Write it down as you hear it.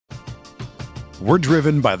We're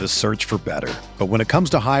driven by the search for better. But when it comes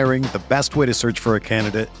to hiring, the best way to search for a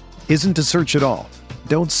candidate isn't to search at all.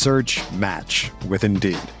 Don't search, match with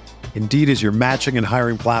Indeed. Indeed is your matching and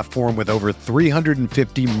hiring platform with over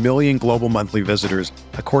 350 million global monthly visitors,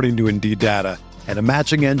 according to Indeed data, and a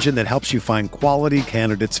matching engine that helps you find quality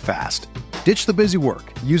candidates fast. Ditch the busy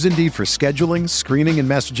work. Use Indeed for scheduling, screening, and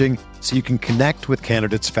messaging so you can connect with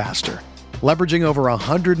candidates faster. Leveraging over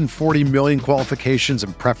 140 million qualifications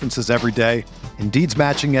and preferences every day, Indeed's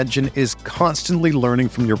matching engine is constantly learning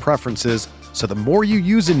from your preferences, so the more you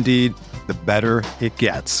use Indeed, the better it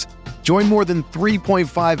gets. Join more than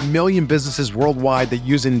 3.5 million businesses worldwide that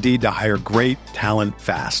use Indeed to hire great talent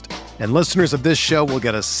fast. And listeners of this show will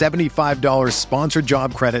get a $75 sponsored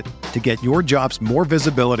job credit to get your jobs more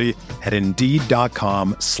visibility at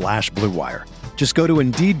Indeed.com/Blue Wire. Just go to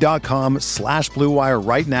Indeed.com/Blue Wire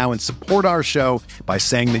right now and support our show by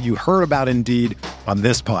saying that you heard about Indeed on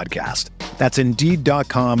this podcast. That's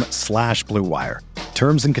Indeed.com/Blue Wire.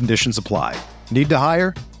 Terms and conditions apply. Need to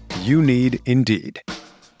hire? You need Indeed.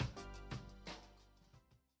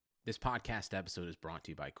 This podcast episode is brought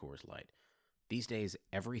to you by Coors Light. These days,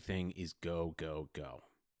 everything is go, go, go.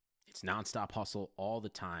 It's nonstop hustle all the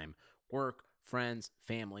time. Work, friends,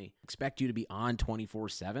 family, expect you to be on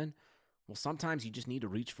 24/7. Well, sometimes you just need to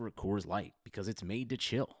reach for a Coors Light because it's made to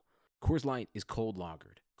chill. Coors Light is cold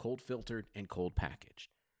lagered, cold filtered, and cold packaged.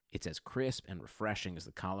 It's as crisp and refreshing as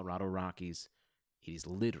the Colorado Rockies. It is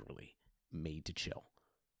literally made to chill.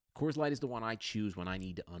 Coors Light is the one I choose when I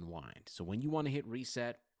need to unwind. So when you want to hit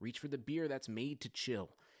reset, reach for the beer that's made to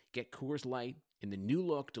chill. Get Coors Light in the new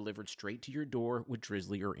look delivered straight to your door with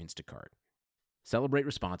Drizzly or Instacart. Celebrate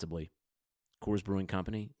responsibly. Coors Brewing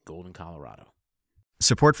Company, Golden, Colorado.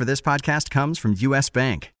 Support for this podcast comes from U.S.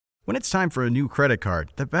 Bank. When it's time for a new credit card,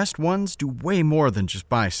 the best ones do way more than just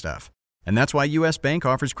buy stuff. And that's why U.S. Bank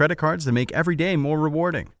offers credit cards that make every day more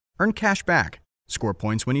rewarding. Earn cash back, score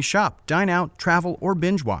points when you shop, dine out, travel, or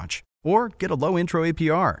binge watch, or get a low intro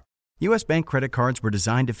APR. U.S. Bank credit cards were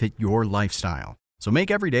designed to fit your lifestyle. So make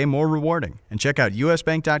every day more rewarding and check out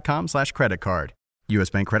usbank.com/credit card. U.S.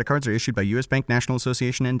 Bank credit cards are issued by U.S. Bank National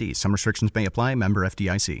Association ND. Some restrictions may apply. Member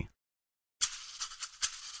FDIC.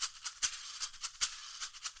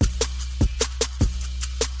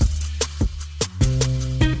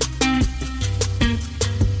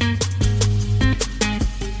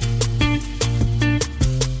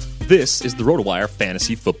 This is the RotoWire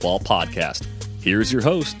Fantasy Football Podcast. Here's your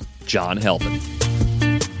host, John Helton.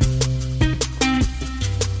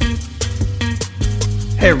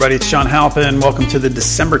 Hey everybody, it's John Halpin. Welcome to the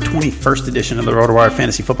December 21st edition of the RotoWire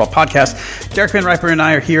Fantasy Football Podcast. Derek Van Riper and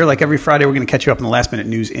I are here. Like every Friday, we're going to catch you up on the last minute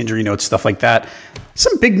news, injury notes, stuff like that.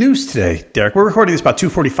 Some big news today, Derek. We're recording this about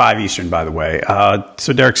 2:45 Eastern, by the way.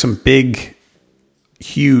 So Derek, some big,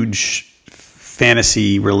 huge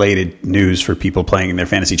fantasy-related news for people playing in their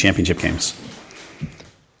fantasy championship games.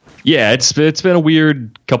 Yeah, it's been a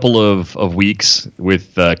weird couple of weeks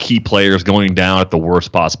with key players going down at the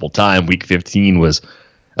worst possible time. Week 15 was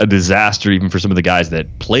a disaster even for some of the guys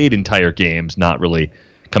that played entire games, not really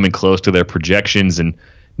coming close to their projections. And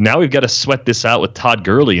now we've got to sweat this out with Todd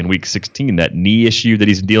Gurley in Week 16. That knee issue that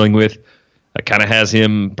he's dealing with kind of has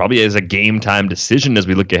him probably as a game-time decision as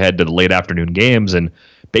we look ahead to the late afternoon games. And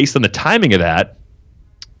based on the timing of that,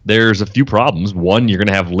 there's a few problems. One, you're going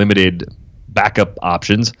to have limited backup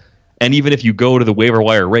options. And even if you go to the waiver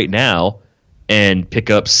wire right now and pick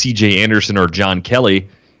up C.J. Anderson or John Kelly,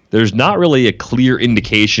 there's not really a clear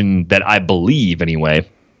indication that I believe anyway,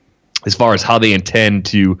 as far as how they intend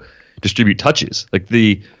to distribute touches. Like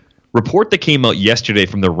the report that came out yesterday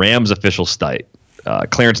from the Rams official site,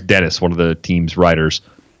 Clarence Dennis, one of the team's writers,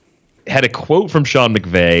 had a quote from Sean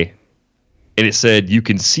McVay, and it said, "You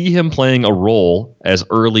can see him playing a role as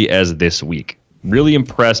early as this week." Really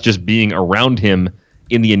impressed just being around him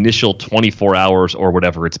in the initial 24 hours or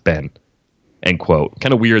whatever it's been. End quote.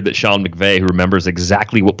 Kind of weird that Sean McVay, who remembers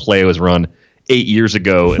exactly what play was run 8 years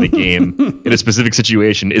ago in a game in a specific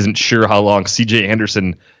situation, isn't sure how long C.J.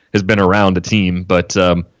 Anderson has been around the team. But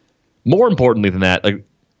more importantly than that, like,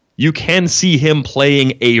 you can see him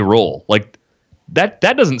playing a role. Like that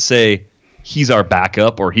doesn't say he's our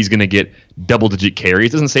backup or he's going to get double-digit carries.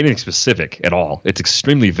 It doesn't say anything specific at all. It's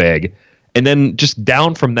extremely vague. And then just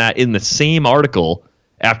down from that in the same article,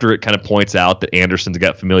 after it kind of points out that Anderson's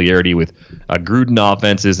got familiarity with Gruden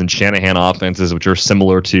offenses and Shanahan offenses, which are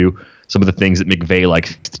similar to some of the things that McVay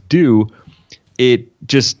likes to do, it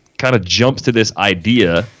just kind of jumps to this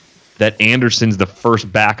idea that Anderson's the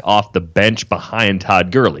first back off the bench behind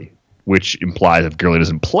Todd Gurley, which implies if Gurley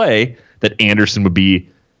doesn't play, that Anderson would be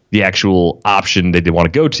the actual option that they want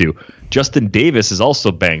to go to. Justin Davis is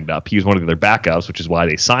also banged up. He was one of their backups, which is why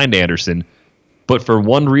they signed Anderson. But for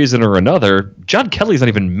one reason or another, John Kelly's not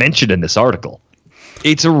even mentioned in this article.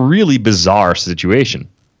 It's a really bizarre situation.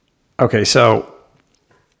 Okay, so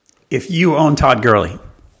if you own Todd Gurley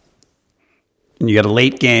and you got a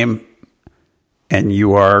late game and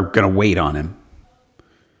you are going to wait on him,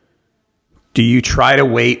 do you try to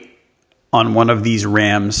wait on one of these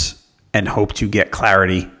Rams and hope to get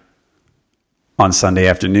clarity on Sunday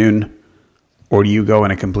afternoon? Or do you go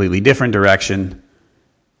in a completely different direction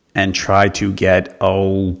and try to get,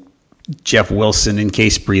 Jeff Wilson in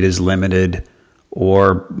case Breida is limited,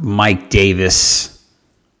 or Mike Davis,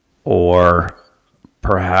 or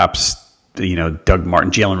perhaps, Doug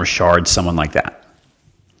Martin, Jalen Richard, someone like that?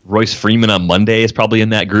 Royce Freeman on Monday is probably in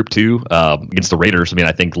that group too, against the Raiders. I mean,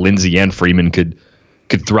 I think Lindsey and Freeman could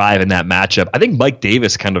thrive in that matchup. I think Mike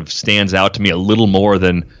Davis kind of stands out to me a little more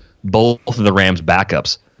than both of the Rams'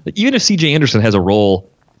 backups. Even if C.J. Anderson has a role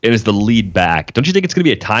and is the lead back, don't you think it's going to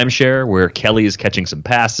be a timeshare where Kelly is catching some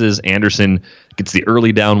passes, Anderson gets the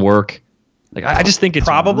early down work? Like, I just think it's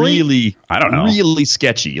probably really, I don't know, really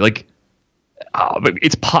sketchy. Like,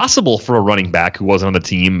 it's possible for a running back who wasn't on the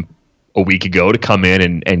team a week ago to come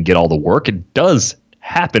in and get all the work. It does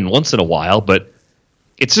happen once in a while, but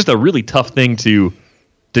it's just a really tough thing to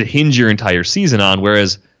hinge your entire season on.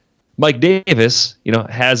 Whereas Mike Davis,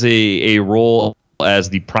 has a role as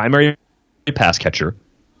the primary pass catcher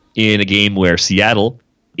in a game where Seattle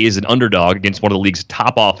is an underdog against one of the league's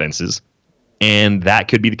top offenses. And that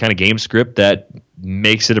could be the kind of game script that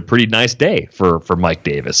makes it a pretty nice day for Mike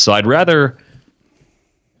Davis. So I'd rather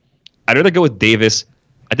go with Davis.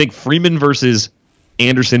 I think Freeman versus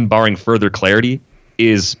Anderson, barring further clarity,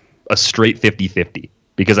 is a straight 50-50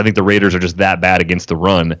 because I think the Raiders are just that bad against the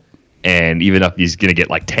run. And even if he's going to get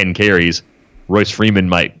like 10 carries, Royce Freeman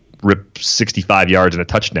might rip 65 yards and a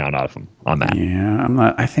touchdown out of him on that.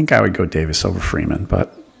 Yeah, I think I would go Davis over Freeman,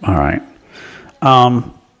 but all right.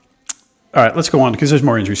 All right, let's go on because there's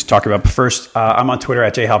more injuries to talk about. But first, I'm on Twitter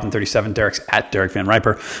at jhalpin37. Derek's at Derek Van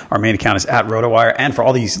Riper. Our main account is at RotoWire. And for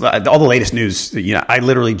all the latest news, I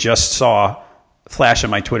literally just saw flash on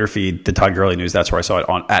my Twitter feed the Todd Gurley news. That's where I saw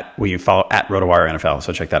it where you follow at RotoWire NFL.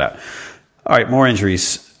 So check that out. All right, more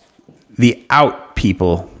injuries. The out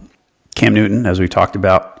people. Cam Newton, as we talked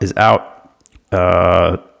about, is out.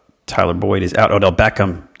 Tyler Boyd is out. Odell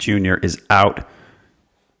Beckham Jr. is out.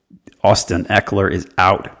 Austin Eckler is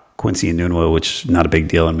out. Quincy Enunwa, which is not a big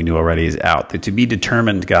deal, and we knew already, is out. To be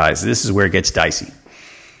determined, guys, this is where it gets dicey.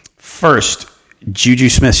 First, Juju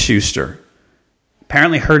Smith-Schuster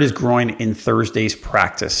apparently hurt his groin in Thursday's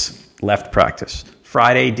practice, left practice.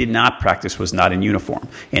 Friday did not practice, was not in uniform.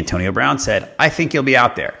 Antonio Brown said, I think he'll be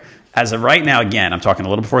out there. As of right now, again, I'm talking a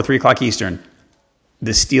little before 3 o'clock Eastern,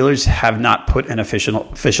 the Steelers have not put an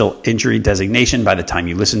official injury designation. By the time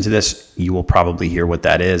you listen to this, you will probably hear what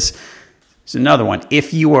that is. There's another one. I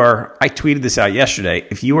tweeted this out yesterday.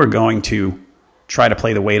 If you are going to try to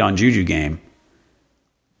play the wait on Juju game,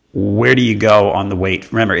 where do you go on the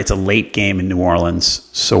wait? Remember, it's a late game in New Orleans.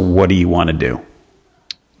 So what do you want to do?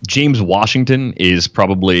 James Washington is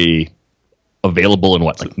probably available in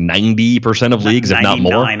 90% of leagues, if not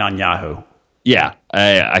more. 99 on Yahoo. Yeah,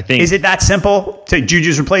 I think. Is it that simple? Take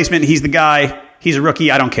Juju's replacement. He's the guy. He's a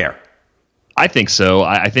rookie. I don't care. I think so.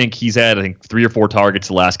 I think he's had 3 or 4 targets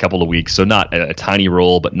the last couple of weeks, so not a tiny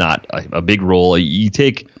role, but not a big role. You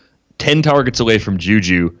take 10 targets away from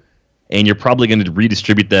Juju, and you're probably going to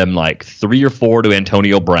redistribute them 3 or 4 to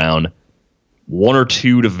Antonio Brown, 1 or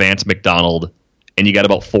 2 to Vance McDonald, and you got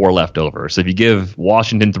about 4 left over. So if you give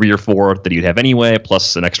Washington 3 or 4 that he'd have anyway,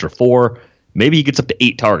 plus an extra 4, maybe he gets up to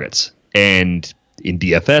 8 targets. And in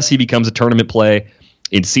DFS, he becomes a tournament play.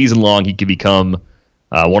 In season long, he could become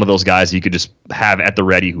one of those guys you could just have at the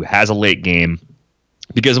ready who has a late game.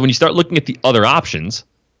 Because when you start looking at the other options,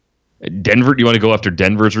 Denver, do you want to go after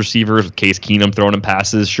Denver's receivers with Case Keenum throwing him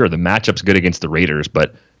passes? Sure, the matchup's good against the Raiders,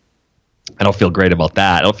 but I don't feel great about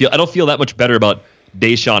that. I don't feel that much better about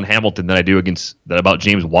Deshaun Hamilton than I do about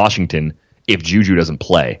James Washington if Juju doesn't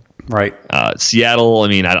play. Right. Seattle, I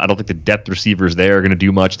don't think the depth receivers there are going to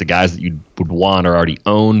do much. The guys that you would want are already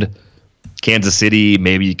owned. Kansas City,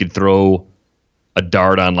 maybe you could throw a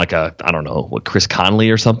dart on Chris Conley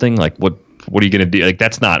or something. What are you going to do?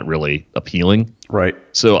 That's not really appealing. Right.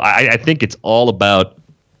 So I think it's all about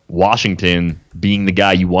Washington being the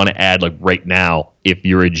guy you want to add right now if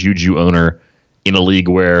you're a Juju owner in a league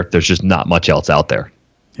where there's just not much else out there.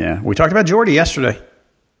 Yeah. We talked about Jordy yesterday.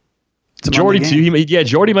 Jordy too.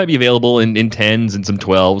 Jordy might be available in 10s and some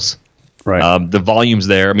 12s. Right. The volume's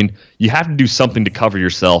there. You have to do something to cover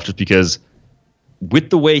yourself just because with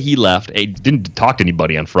the way he left, he didn't talk to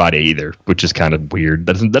anybody on Friday either, which is kind of weird.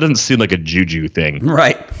 That doesn't seem like a Juju thing.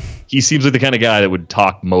 Right. He seems like the kind of guy that would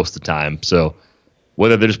talk most of the time. So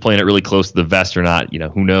whether they're just playing it really close to the vest or not,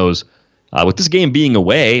 who knows? With this game being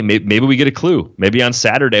away, maybe we get a clue. Maybe on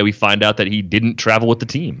Saturday we find out that he didn't travel with the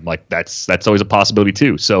team. Like that's always a possibility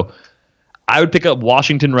too. So I would pick up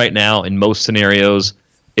Washington right now in most scenarios.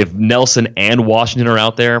 If Nelson and Washington are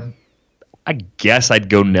out there, I guess I'd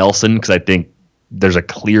go Nelson because I think there's a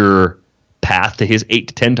clearer path to his 8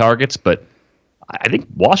 to 10 targets. But I think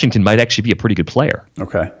Washington might actually be a pretty good player.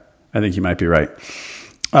 Okay. I think you might be right.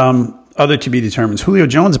 Other to be determined. Julio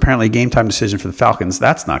Jones apparently a game time decision for the Falcons.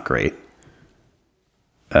 That's not great.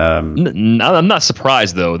 I'm not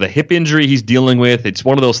surprised, though. The hip injury he's dealing with, it's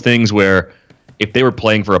one of those things where if they were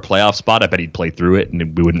playing for a playoff spot, I bet he'd play through it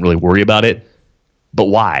and we wouldn't really worry about it. But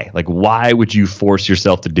why? Like, why would you force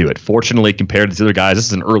yourself to do it? Fortunately, compared to the other guys, this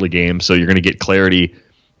is an early game, so you're going to get clarity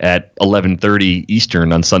at 11:30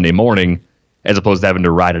 Eastern on Sunday morning, as opposed to having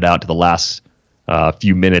to ride it out to the last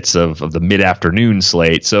few minutes of the mid-afternoon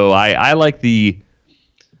slate. So I like the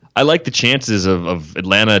chances of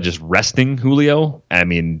Atlanta just resting Julio. I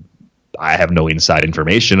mean, I have no inside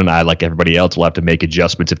information, and I, like everybody else, will have to make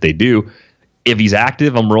adjustments if they do. If he's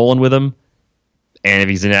active, I'm rolling with him. And if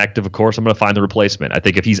he's inactive, of course, I'm going to find the replacement. I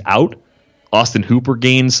think if he's out, Austin Hooper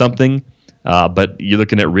gains something. But you're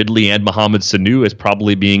looking at Ridley and Mohamed Sanu as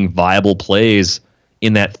probably being viable plays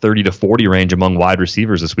in that 30 to 40 range among wide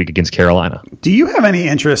receivers this week against Carolina. Do you have any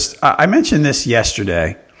interest? I mentioned this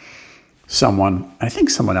yesterday. I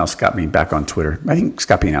think someone else got me back on Twitter. I think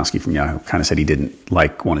Scott Pianowski from Yahoo kind of said he didn't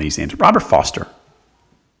like one of these names. Robert Foster.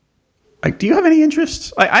 Like, do you have any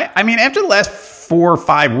interest? I mean, after the last 4 or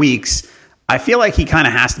 5 weeks, I feel like he kind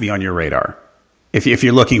of has to be on your radar if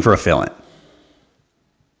you're looking for a fill-in.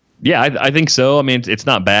 Yeah, I think so. I mean, it's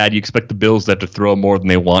not bad. You expect the Bills to have to throw more than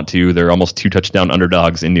they want to. They're almost 2-touchdown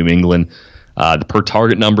underdogs in New England. The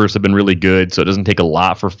per-target numbers have been really good, so it doesn't take a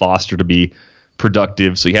lot for Foster to be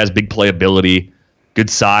productive. So he has big playability, good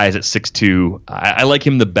size at 6'2". I like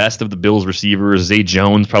him the best of the Bills receivers. Zay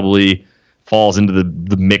Jones probably falls into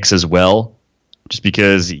the mix as well, just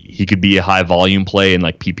because he could be a high-volume play in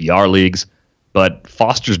like PPR leagues. But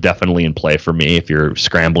Foster's definitely in play for me if you're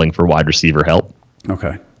scrambling for wide receiver help.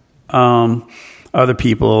 Okay. Other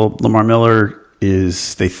people, Lamar Miller they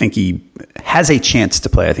think he has a chance to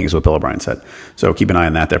play, I think is what Bill O'Brien said. So keep an eye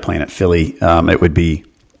on that. They're playing at Philly. It would be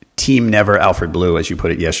Team Never Alfred Blue, as you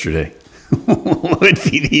put it yesterday, would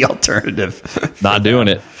be the alternative. Not doing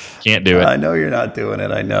it. Can't do it. I know you're not doing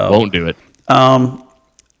it. I know. Won't do it.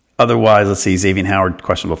 Otherwise, let's see. Xavier Howard,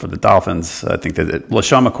 questionable for the Dolphins. I think that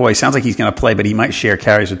LaShawn McCoy sounds like he's going to play, but he might share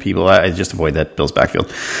carries with people. I just avoid that Bills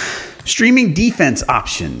backfield. Streaming defense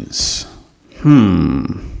options.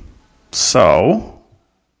 So,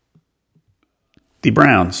 the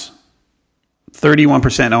Browns,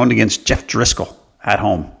 31% owned against Jeff Driscoll at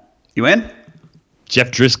home. You in?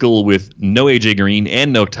 Jeff Driscoll with no AJ Green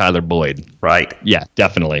and no Tyler Boyd. Right. Yeah,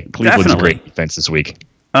 definitely. Cleveland's a great defense this week.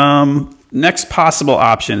 Next possible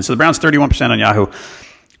option. So the Browns 31% on Yahoo.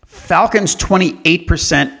 Falcons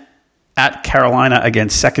 28% at Carolina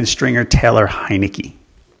against second stringer Taylor Heineke.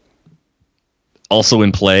 Also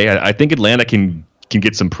in play. I think Atlanta can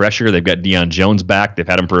get some pressure. They've got Deion Jones back. They've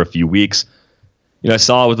had him for a few weeks. I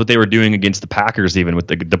saw with what they were doing against the Packers, even with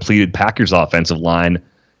the depleted Packers offensive line,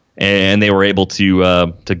 and they were able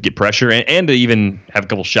to get pressure and to even have a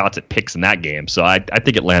couple shots at picks in that game. So I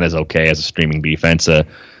think Atlanta's okay as a streaming defense.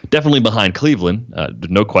 Definitely behind Cleveland.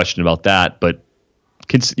 No question about that, but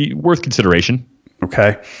worth consideration.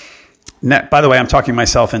 Okay. By the way, I'm talking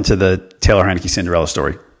myself into the Taylor Heineke Cinderella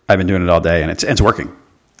story. I've been doing it all day, and it's working,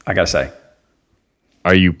 I got to say.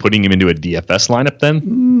 Are you putting him into a DFS lineup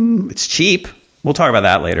then? It's cheap. We'll talk about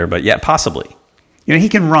that later, but yeah, possibly. He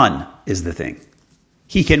can run is the thing.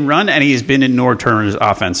 He can run, and he has been in Norv Turner's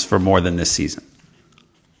offense for more than this season.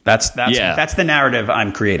 That's the narrative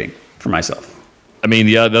I'm creating for myself. I mean,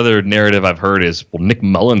 the other narrative I've heard is, well, Nick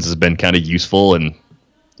Mullins has been kind of useful, and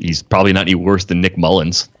he's probably not any worse than Nick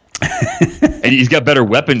Mullins. And he's got better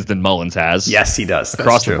weapons than Mullins has. Yes, he does.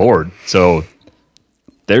 Across the board. So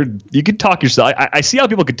you could talk yourself. I see how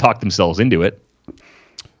people could talk themselves into it.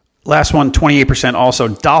 Last one, 28% also.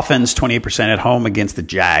 Dolphins, 28% at home against the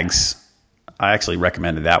Jags. I actually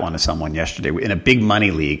recommended that one to someone yesterday. In a big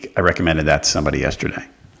money league, I recommended that to somebody yesterday.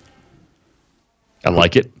 I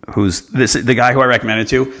like it. Who's the guy who I recommended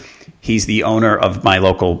to? He's the owner of my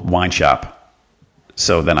local wine shop.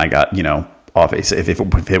 So then I got, off. If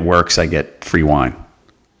it works, I get free wine.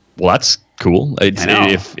 Well, that's cool.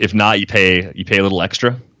 If not, you pay a little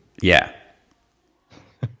extra. Yeah.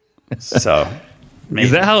 So Maybe.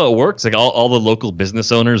 Is that how it works? Like all the local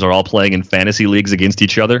business owners are all playing in fantasy leagues against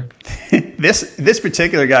each other? This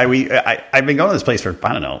particular guy, I've been going to this place for,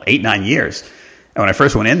 I don't know, 8-9 years. And when I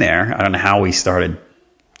first went in there, I don't know how we started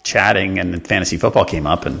chatting and fantasy football came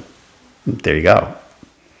up, and there you go.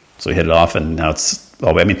 So we hit it off, and now it's,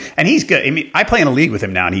 and he's good. I mean, I play in a league with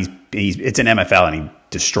him now, and it's an MFL, and he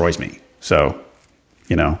destroys me. So,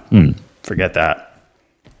 forget that.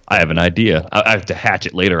 I have an idea. I have to hatch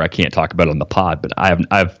it later. I can't talk about it on the pod, but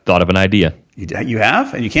I've thought of an idea. You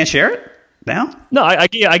have, and you can't share it now? No, I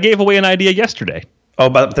gave away an idea yesterday. Oh,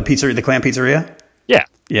 about the pizzeria, the clam pizzeria? Yeah.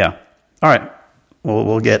 Yeah. All right.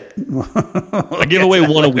 We'll get. I give away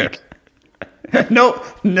one a week.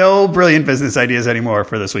 No brilliant business ideas anymore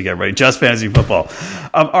for this week, everybody. Just fantasy football.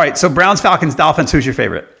 All right. So Browns, Falcons, Dolphins. Who's your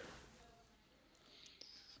favorite?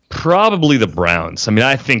 Probably the Browns. I mean,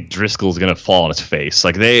 I think Driscoll's going to fall on his face.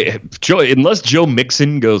 Like unless Joe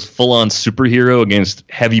Mixon goes full on superhero against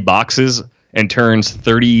heavy boxes and turns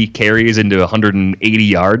 30 carries into 180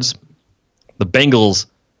 yards, the Bengals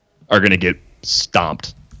are going to get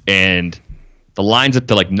stomped. And the line's up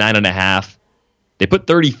to like 9.5. They put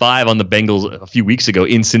 35 on the Bengals a few weeks ago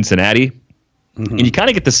in Cincinnati. Mm-hmm. And you kind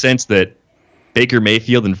of get the sense that Baker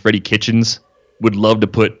Mayfield and Freddie Kitchens would love to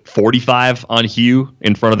put 45 on Hugh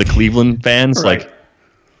in front of the Cleveland fans. Right.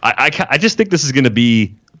 Like, I just think this is going to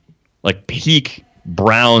be like peak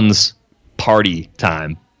Browns party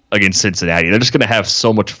time against Cincinnati. They're just going to have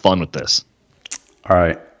so much fun with this. All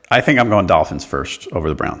right. I think I'm going Dolphins first over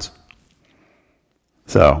the Browns.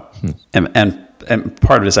 So, and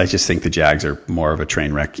part of this, I just think the Jags are more of a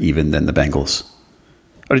train wreck even than the Bengals.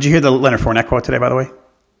 Oh, did you hear the Leonard Fournette quote today, by the way?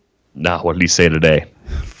 No, what did he say today?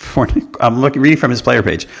 I'm reading from his player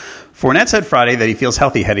page. Fournette said Friday that he feels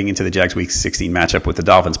healthy heading into the Jags Week 16 matchup with the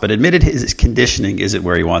Dolphins, but admitted his conditioning isn't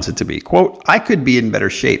where he wants it to be. Quote, I could be in better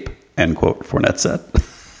shape, end quote, Fournette said.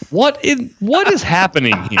 What is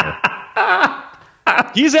happening here?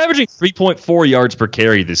 He's averaging 3.4 yards per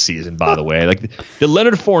carry this season, by the way. Like the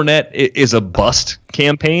Leonard Fournette is a bust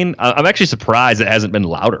campaign. I'm actually surprised it hasn't been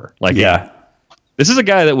louder. Like, yeah, this is a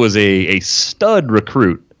guy that was a stud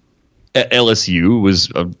recruit at LSU,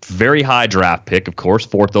 was a very high draft pick, of course,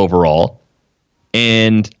 4th overall.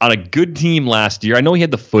 And on a good team last year, I know he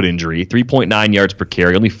had the foot injury, 3.9 yards per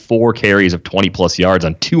carry, only 4 carries of 20-plus yards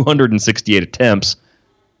on 268 attempts.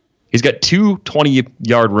 He's got 2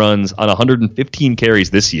 20-yard runs on 115 carries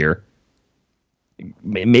this year.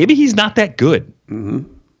 Maybe he's not that good.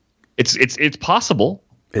 Mm-hmm. It's possible,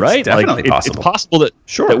 right? It's definitely possible. It's possible that,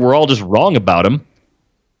 that we're all just wrong about him.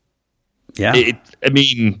 Yeah. Is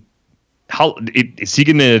he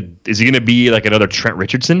gonna be like another Trent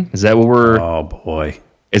Richardson? Is that what we're? Oh boy,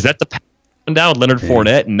 is that the pattern down with Leonard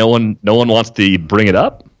Fournette? And no one wants to bring it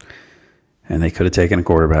up. And they could have taken a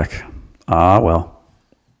quarterback. Well.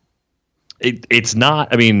 It's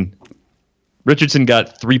not. I mean, Richardson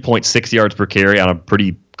got 3.6 yards per carry on a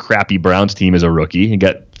pretty crappy Browns team as a rookie. He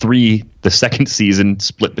got 3 the second season,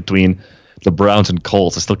 split between the Browns and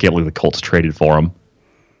Colts. I still can't believe the Colts traded for him.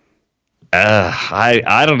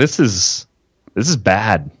 I don't. This is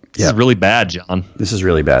bad. This is really bad, John. This is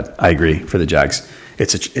really bad. I agree for the Jags.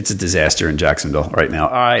 It's a disaster in Jacksonville right now.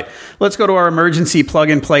 All right, let's go to our emergency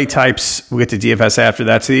plug-and-play types. We'll get to DFS after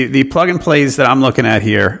that. So the plug-and-plays that I'm looking at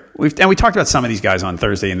here, we talked about some of these guys on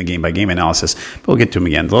Thursday in the game-by-game analysis, but we'll get to them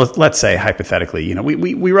again. Let's say, hypothetically,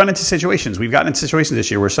 we run into situations. We've gotten into situations this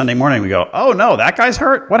year where Sunday morning we go, oh, no, that guy's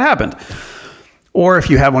hurt. What happened? Or if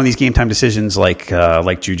you have one of these game-time decisions like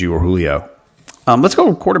Juju or Julio. Let's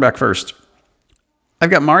go quarterback first. I've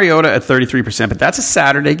got Mariota at 33%, but that's a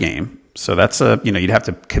Saturday game. So that's you'd have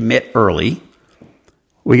to commit early.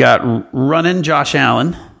 We got running Josh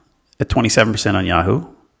Allen at 27% on Yahoo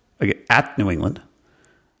at New England.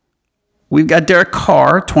 We've got Derek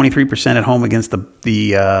Carr, 23% at home against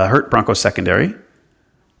the hurt Broncos secondary.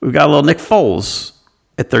 We've got a little Nick Foles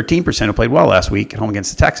at 13%, who played well last week at home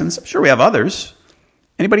against the Texans. I'm sure we have others.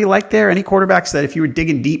 Anybody like there? Any quarterbacks that if you were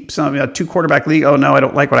digging deep, some 2-quarterback league, oh no, I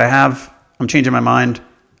don't like what I have. I'm changing my mind.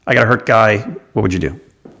 I got a hurt guy. What would you do?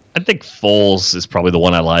 I think Foles is probably the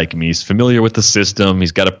one I like. I mean, he's familiar with the system.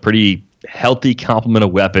 He's got a pretty healthy complement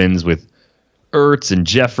of weapons with Ertz and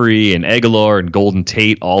Jeffrey and Aguilar and Golden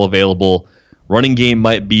Tate all available. Running game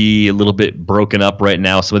might be a little bit broken up right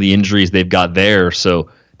now, some of the injuries they've got there, so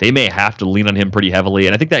they may have to lean on him pretty heavily.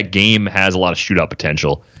 And I think that game has a lot of shootout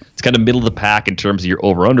potential. It's kind of middle of the pack in terms of your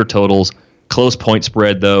over-under totals. Close point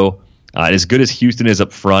spread, though. As good as Houston is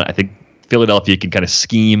up front, I think Philadelphia can kind of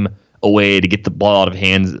scheme a way to get the ball out of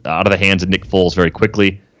the hands of Nick Foles very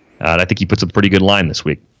quickly. And I think he puts a pretty good line this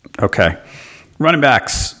week. Okay. Running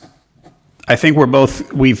backs. I think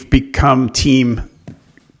we've become team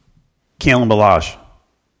Kalen Ballage.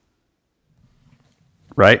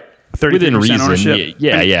 Right? 33% Within reason. ownership.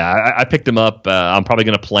 Yeah. I picked him up. I'm probably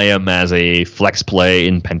going to play him as a flex play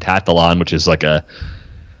in Pentathlon, which is it's a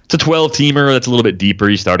 12-teamer that's a little bit deeper.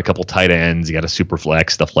 You start a couple tight ends. You got a super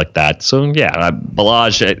flex, stuff like that. So, yeah,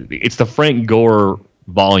 Ballage, it's the Frank Gore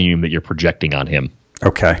volume that you're projecting on him.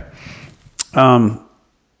 Okay.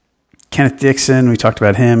 Kenneth Dixon, we talked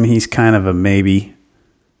about him. He's kind of a maybe.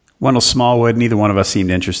 Wendell Smallwood, neither one of us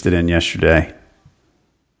seemed interested in yesterday.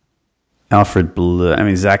 Alfred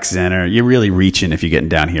Blue, Zach Zenner. You're really reaching if you're getting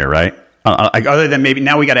down here, right? Other than maybe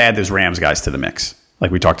now we got to add those Rams guys to the mix,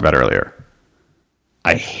 like we talked about earlier.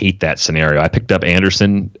 I hate that scenario. I picked up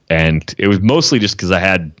Anderson, and it was mostly just because I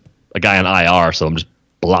had a guy on IR, so I'm just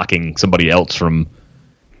blocking somebody else from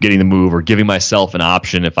getting the move or giving myself an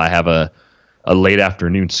option if I have a late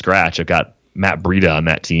afternoon scratch. I've got Matt Breida on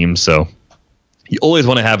that team, so you always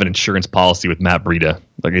want to have an insurance policy with Matt Breida.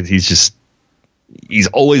 Like he's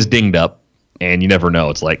always dinged up, and you never know.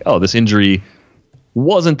 It's like, oh, this injury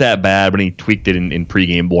wasn't that bad, but he tweaked it in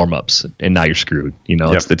pregame warmups, and now you're screwed.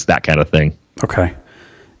 It's that kind of thing. Okay.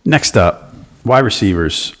 Next up, wide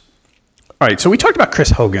receivers. All right, so we talked about Chris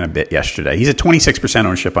Hogan a bit yesterday. He's at 26%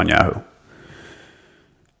 ownership on Yahoo.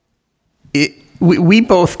 We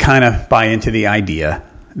both kind of buy into the idea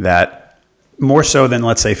that more so than,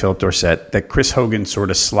 let's say, Philip Dorsett, that Chris Hogan sort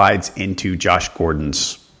of slides into Josh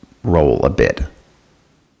Gordon's role a bit.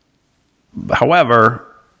 However,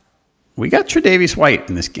 we got Tre'Davious White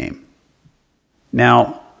in this game.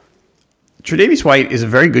 Now, Tre'Davious White is a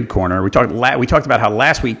very good corner. We talked about how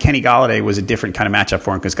last week Kenny Golladay was a different kind of matchup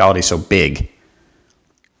for him because Galladay's so big.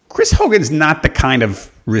 Chris Hogan's not the kind of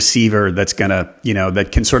receiver that's going to,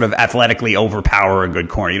 that can sort of athletically overpower a good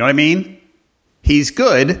corner. You know what I mean? He's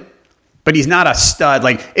good, but he's not a stud.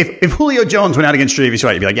 Like, if Julio Jones went out against Tre'Davious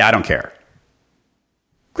White, you'd be like, yeah, I don't care.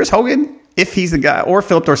 Chris Hogan, if he's the guy, or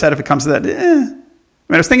Philip Dorsett if it comes to that,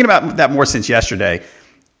 I was thinking about that more since yesterday,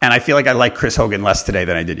 and I feel like I like Chris Hogan less today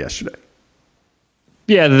than I did yesterday.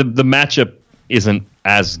 Yeah, the matchup isn't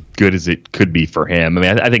as good as it could be for him.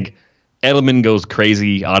 I think Edelman goes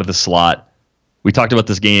crazy out of the slot. We talked about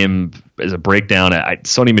this game as a breakdown.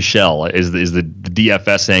 Sony Michel is the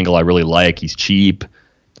DFS angle I really like. He's cheap.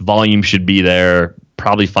 The volume should be there.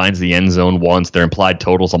 Probably finds the end zone once. Their implied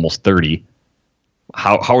total is almost 30.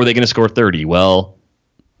 How are they going to score 30? Well,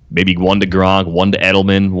 maybe 1 to Gronk, 1 to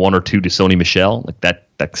Edelman, 1 or 2 to Sony Michel. Like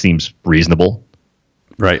that seems reasonable.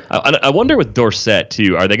 Right. I wonder with Dorsett,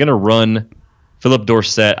 too, are they going to run Philip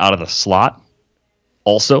Dorsett out of the slot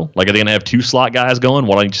also? Like, are they going to have 2 slot guys going,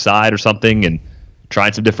 1 on each side or something, and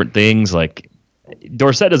trying some different things? Like,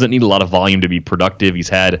 Dorsett doesn't need a lot of volume to be productive. He's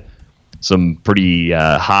had some pretty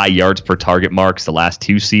high yards per target marks the last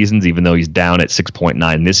 2 seasons, even though he's down at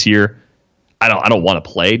 6.9 this year. I don't want to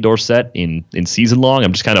play Dorsett in season long.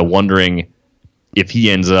 I'm just kind of wondering if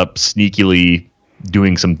he ends up sneakily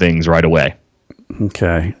doing some things right away.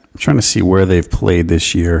 Okay. I'm trying to see where they've played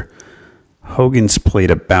this year. Hogan's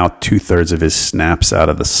played about 2/3 of his snaps out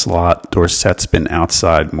of the slot. Dorsett's been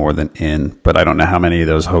outside more than in, but I don't know how many of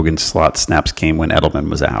those Hogan slot snaps came when Edelman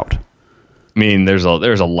was out. There's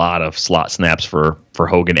a lot of slot snaps for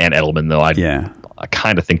Hogan and Edelman, though. I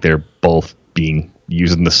kind of think they're both being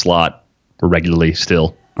used in the slot regularly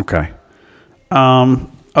still. Okay.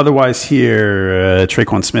 Otherwise here,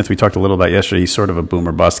 Traquan Smith, we talked a little about yesterday. He's sort of a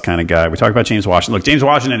boomer bust kind of guy. We talked about James Washington. Look, James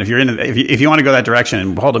Washington, if you want to go that direction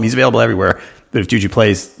and hold him, he's available everywhere. But if Juju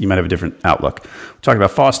plays, you might have a different outlook. We talked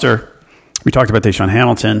about Foster. We talked about Deshaun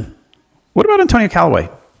Hamilton. What about Antonio Callaway?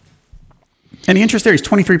 Any interest there? He's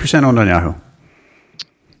 23% owned on Yahoo.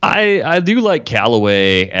 I do like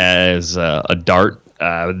Callaway as a dart.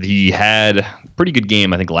 He had a pretty good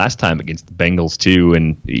game, I think, last time against the Bengals, too.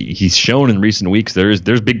 And he's shown in recent weeks there's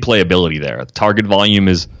big playability there. The target volume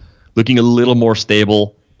is looking a little more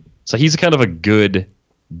stable. So he's kind of a good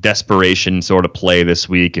desperation sort of play this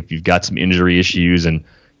week if you've got some injury issues and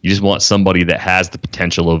you just want somebody that has the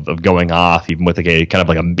potential of going off, even with a kind of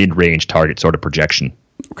like a mid-range target sort of projection.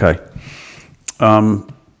 Okay.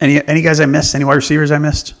 Any guys I missed? Any wide receivers I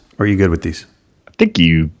missed? Or are you good with these? I think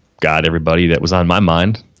you got everybody that was on my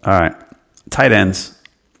mind. All right. Tight ends.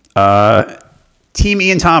 Team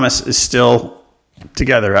Ian Thomas is still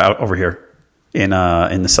together out over here in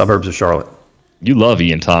the suburbs of Charlotte. You love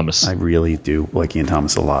Ian Thomas. I really do like Ian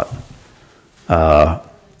Thomas a lot.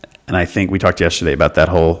 And I think we talked yesterday about that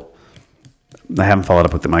whole. I haven't followed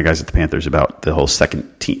up with my guys at the Panthers about the whole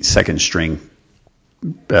second string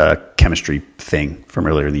chemistry thing from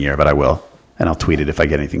earlier in the year, but I will, and I'll tweet it if I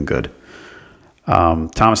get anything good.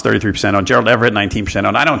 Thomas 33% on. Gerald Everett 19%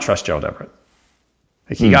 on. I don't trust Gerald Everett.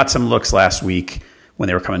 Like he got some looks last week when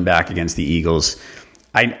they were coming back against the Eagles.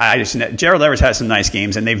 I just Gerald Everett has some nice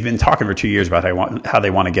games, and they've been talking for 2 years about how they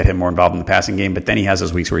want to get him more involved in the passing game. But then he has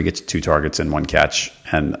those weeks where he gets 2 targets and 1 catch,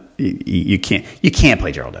 and you can't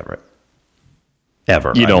play Gerald Everett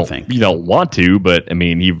ever. I don't think you don't want to, but I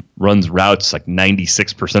mean he runs routes like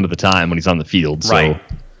 96% of the time when he's on the field. So right.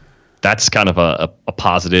 That's kind of a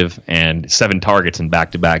positive, and 7 targets in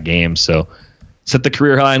back-to-back games. So set the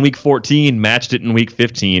career high in week 14, matched it in week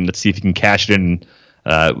 15. Let's see if he can cash it in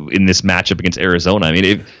this matchup against Arizona. I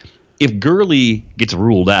mean, if Gurley gets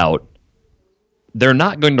ruled out, they're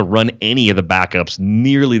not going to run any of the backups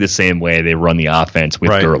nearly the same way they run the offense with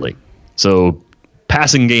Gurley. So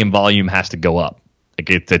passing game volume has to go up. Like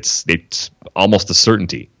it's almost a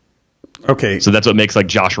certainty. Okay. So that's what makes like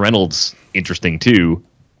Josh Reynolds interesting too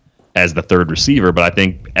as the third receiver, but I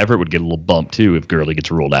think Everett would get a little bump too if Gurley gets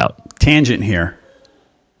ruled out. Tangent here.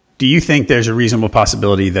 Do you think there's a reasonable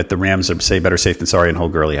possibility that the Rams are better safe than sorry and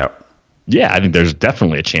hold Gurley out? Yeah, I think there's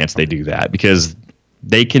definitely a chance they do that because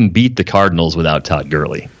they can beat the Cardinals without Todd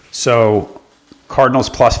Gurley. So Cardinals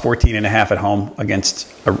plus 14.5 at home against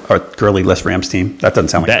a Gurley-less Rams team. That doesn't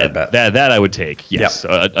sound like a bad bet. That I would take, yes.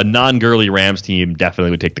 Yep. A non-Gurley Rams team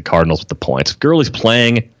definitely would take the Cardinals with the points. If Gurley's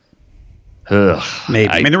playing, maybe.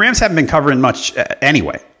 I mean, the Rams haven't been covering much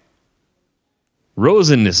anyway.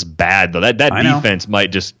 Rosen is bad, though. That defense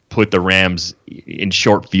might just put the Rams in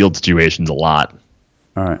short field situations a lot.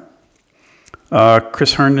 All right.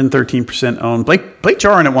 Chris Herndon, 13% owned. Blake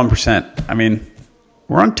Jarwin at 1%. I mean,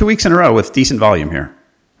 we're on 2 weeks in a row with decent volume here.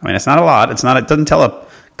 I mean, it's not a lot. It doesn't tell a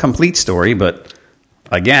complete story, but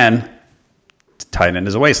again, tight end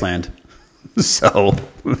is a wasteland. So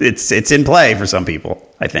it's in play for some people,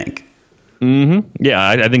 I think. Mm-hmm. Yeah,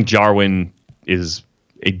 I think Jarwin is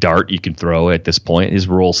a dart you can throw at this point. His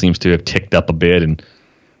role seems to have ticked up a bit, and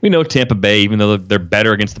we know Tampa Bay, even though they're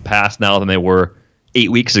better against the pass now than they were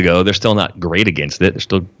 8 weeks ago, they're still not great against it. They're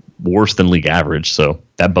still worse than league average, so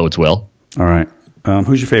that bodes well. All right.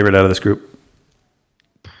 Who's your favorite out of this group?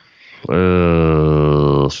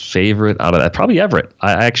 Favorite out of that? Probably Everett.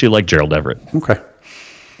 I actually like Gerald Everett. Okay.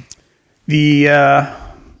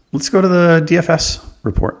 Let's go to the DFS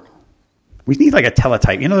report. We need like a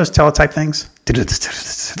teletype. You know those teletype things?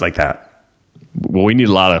 Like that. Well, we need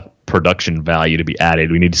a lot of production value to be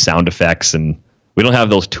added. We need sound effects, and we don't have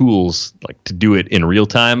those tools like to do it in real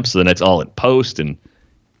time. So then it's all in post, and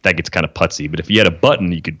that gets kind of putsy. But if you had a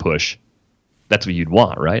button you could push, that's what you'd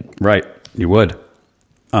want, right? Right. You would.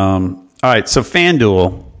 All right. So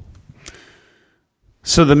FanDuel.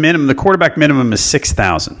 So the quarterback minimum is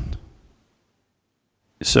 6,000.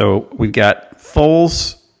 So we've got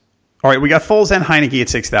Foles. All right, we got Foles and Heineke at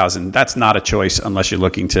 6,000. That's not a choice unless you're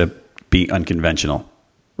looking to be unconventional,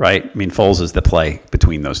 right? I mean, Foles is the play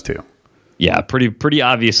between those two. Yeah, pretty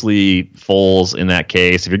obviously Foles in that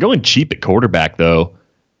case. If you're going cheap at quarterback, though,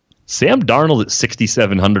 Sam Darnold at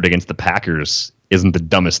 6,700 against the Packers isn't the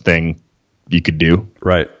dumbest thing you could do.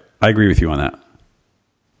 Right, I agree with you on that.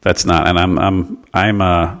 That's not, and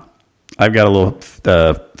I've got a little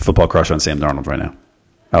football crush on Sam Darnold right now.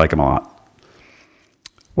 I like him a lot.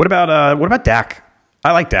 What about Dak?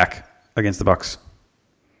 I like Dak against the Bucs.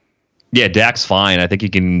 Yeah, Dak's fine. I think he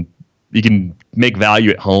can make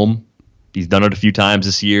value at home. He's done it a few times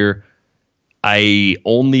this year. I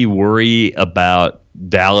only worry about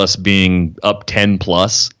Dallas being up 10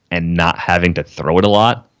 plus and not having to throw it a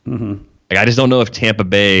lot. Mm-hmm. Like, I just don't know if Tampa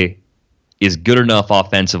Bay is good enough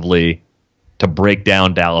offensively to break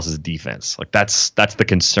down Dallas's defense. Like that's the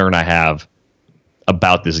concern I have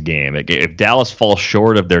about this game. If Dallas falls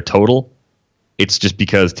short of their total, it's just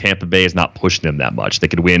because Tampa Bay is not pushing them that much. They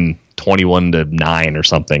could win 21-9 or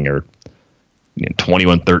something, or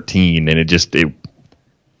 21-13, and it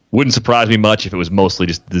wouldn't surprise me much if it was mostly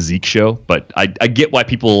just the Zeke show. But I get why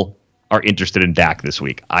people are interested in Dak this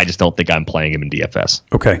week. I just don't think I'm playing him in DFS.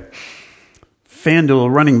 Okay.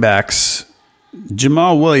 FanDuel running backs.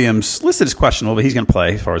 Jamal Williams listed as questionable, but he's going to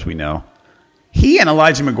play as far as we know. He and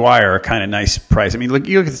Elijah McGuire are kind of nice price. I mean,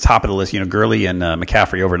 you look at the top of the list, Gurley and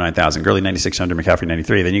McCaffrey over 9,000. Gurley 9,600, McCaffrey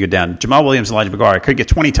 93. Then you go down. Jamal Williams and Elijah McGuire could get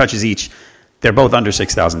 20 touches each. They're both under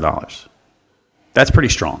 $6,000. That's pretty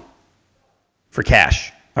strong for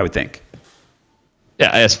cash, I would think.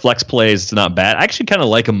 Yeah, as flex plays, it's not bad. I actually kind of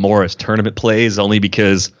like him more as tournament plays, only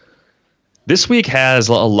because this week has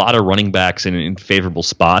a lot of running backs in favorable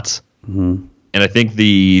spots. Mm-hmm. And I think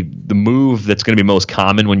the move that's going to be most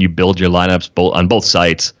common when you build your lineups on both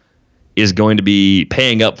sites is going to be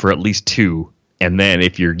paying up for at least two. And then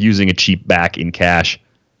if you're using a cheap back in cash,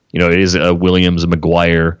 it is a Williams, a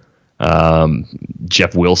McGuire,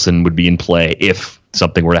 Jeff Wilson would be in play if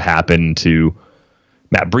something were to happen to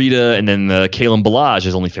Matt Breida, and then the Kalen Ballage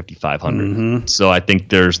is only 5,500. Mm-hmm. So I think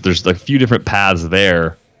there's a few different paths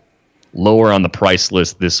there, lower on the price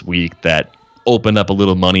list this week that open up a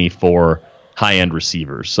little money for high-end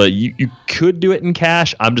receivers. So you could do it in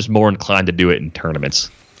cash. I'm just more inclined to do it in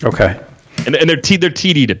tournaments. Okay. And they're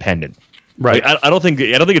TD dependent. Right. Like, I don't think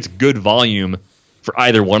it's good volume for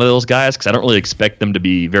either one of those guys because I don't really expect them to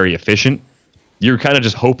be very efficient. You're kind of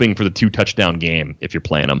just hoping for the 2-touchdown game if you're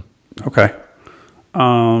playing them. Okay.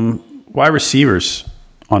 Wide receivers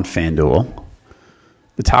on FanDuel.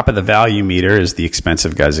 The top of the value meter is the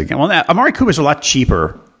expensive guys again. Well, now, Amari Cooper's a lot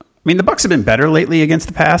cheaper. I mean, the Bucs have been better lately against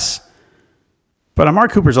the pass, but Amari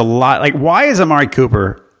Cooper's a lot. Like, why is Amari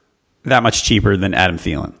Cooper that much cheaper than Adam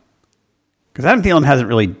Thielen? Because Adam Thielen hasn't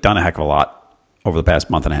really done a heck of a lot over the past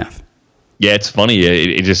month and a half. Yeah, it's funny.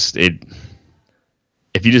 If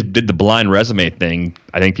you just did the blind resume thing,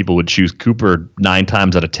 I think people would choose Cooper 9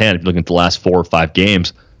 times out of 10 if you're looking at the last 4 or 5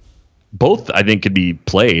 games. Both, I think, could be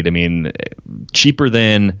played. I mean, cheaper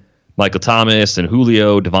than Michael Thomas and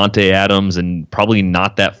Julio, Devontae Adams, and probably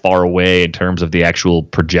not that far away in terms of the actual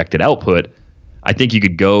projected output. I think you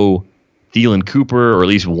could go Thielen, Cooper, or at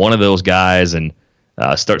least one of those guys, and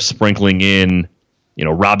start sprinkling in,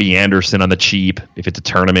 Robbie Anderson on the cheap if it's a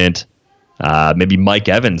tournament. Maybe Mike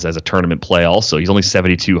Evans as a tournament play also. He's only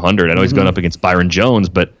 7,200. I know he's going up against Byron Jones,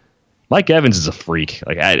 but Mike Evans is a freak.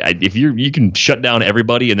 Like if you can shut down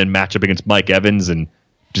everybody and then match up against Mike Evans and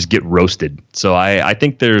just get roasted. So I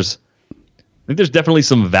think there's definitely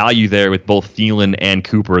some value there with both Thielen and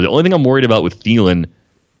Cooper. The only thing I'm worried about with Thielen,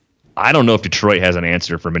 I don't know if Detroit has an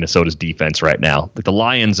answer for Minnesota's defense right now. Like the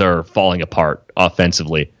Lions are falling apart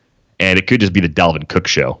offensively, and it could just be the Dalvin Cook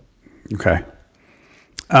show. Okay.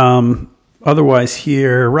 Otherwise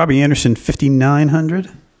here, Robbie Anderson, 5,900.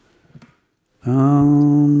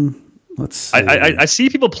 Let's see. I see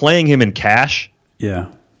people playing him in cash. Yeah.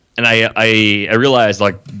 And I realized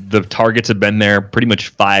like the targets have been there pretty much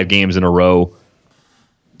 5 games in a row.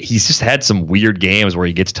 He's just had some weird games where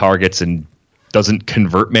he gets targets and doesn't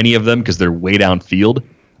convert many of them because they're way downfield.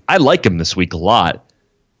 I like him this week a lot,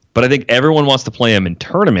 but I think everyone wants to play him in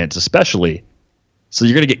tournaments, especially. So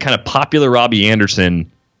you're going to get kind of popular Robbie Anderson,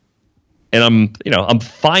 and I'm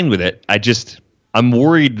fine with it. I'm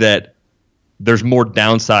worried that there's more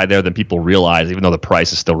downside there than people realize, even though the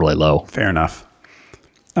price is still really low. Fair enough.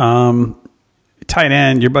 Tight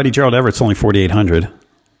end, your buddy Gerald Everett's only 4,800. I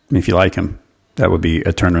mean, if you like him, that would be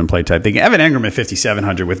a tournament play type thing. Evan Engram at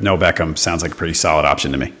 5,700 with no Beckham sounds like a pretty solid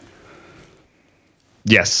option to me.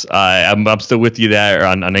 Yes, I'm still with you there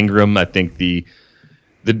on Engram. I think the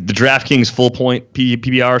DraftKings full point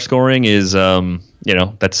PPR scoring is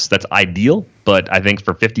that's ideal, but I think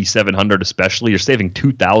for 5,700 especially, you're saving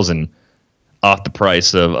 2,000 off the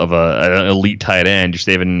price of an elite tight end. You're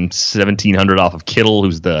saving 1,700 off of Kittle,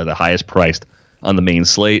 who's the highest priced on the main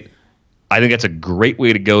slate. I think that's a great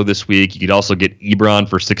way to go this week. You could also get Ebron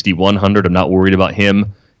for 6,100. I'm not worried about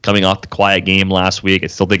him coming off the quiet game last week. I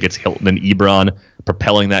still think it's Hilton and Ebron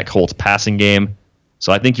propelling that Colts passing game.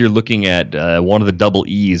 So I think you're looking at one of the double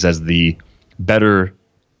E's as the better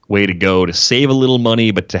way to go to save a little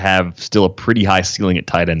money, but to have still a pretty high ceiling at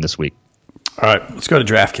tight end this week. All right, let's go to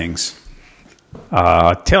DraftKings.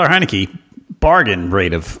 Taylor Heineke, bargain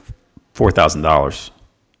rate of $4,000.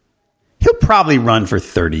 He'll probably run for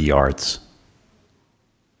 30 yards.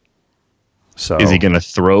 So is he going to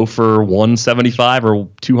throw for 175 or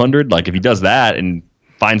 200? Like if he does that and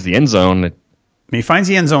finds the end zone, he finds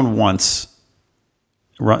the end zone once,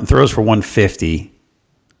 throws for 150.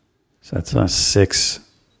 So that's 6.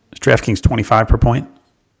 Is DraftKings 25 per point?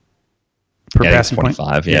 Per passing 25,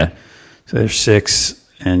 point? Yeah. So there's 6,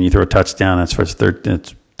 and you throw a touchdown. That's for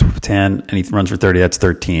 10, and he runs for 30. That's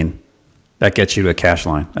 13. That gets you to a cash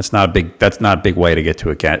line. That's not a big way to get to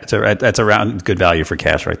a cash. That's around good value for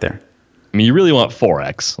cash right there. I mean, you really want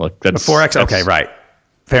 4x. Like that's 4x. Okay, right.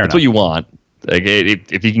 Fair enough. That's what you want. Like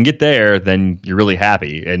if you can get there, then you're really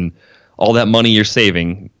happy, and all that money you're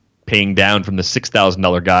saving, paying down from the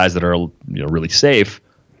 $6,000 guys that are really safe,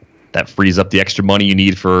 that frees up the extra money you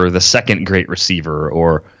need for the second great receiver,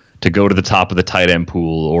 or to go to the top of the tight end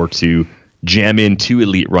pool, or to jam in 2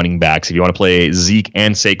 elite running backs. If you want to play Zeke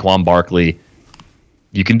and Saquon Barkley,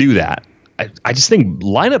 you can do that. I just think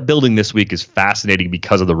lineup building this week is fascinating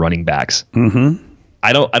because of the running backs. Mm-hmm.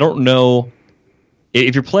 I don't know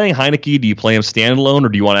if you're playing Heineke. Do you play him standalone, or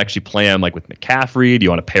do you want to actually play him like with McCaffrey? Do you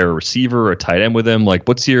want to pair a receiver or a tight end with him? Like,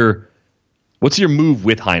 what's your move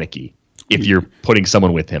with Heineke if you're putting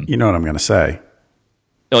someone with him? You know what I'm going to say?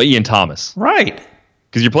 No, Ian Thomas, right?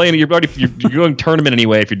 Because you're going tournament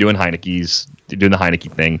anyway. If you're doing Heineke's, you're doing the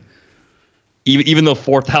Heineke thing. even though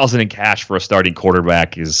 $4,000 in cash for a starting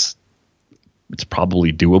quarterback it's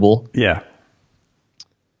probably doable. Yeah.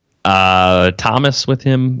 Thomas with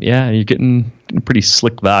him, yeah, you're getting pretty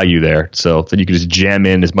slick value there. So then you can just jam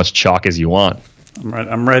in as much chalk as you want.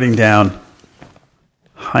 I'm writing down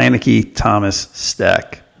Heineke, Thomas,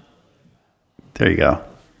 stack. There you go.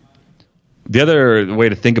 The other way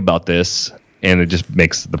to think about this, and it just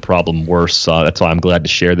makes the problem worse, that's why I'm glad to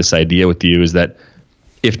share this idea with you, is that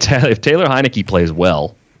if Taylor Heineke plays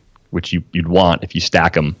well, which you'd want if you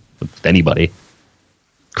stack him with anybody,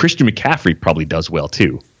 Christian McCaffrey probably does well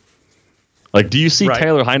too. Like, do you see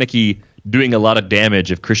Taylor Heineke doing a lot of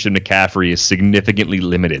damage if Christian McCaffrey is significantly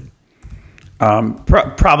limited?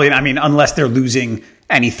 Probably. I mean, unless they're losing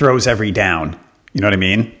and he throws every down. You know what I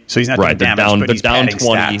mean? So he's not doing damage, but he's down 20.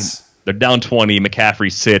 Stats. They're down 20.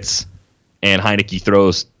 McCaffrey sits, and Heineke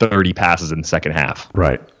throws 30 passes in the second half.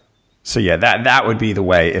 Right. So yeah, that would be the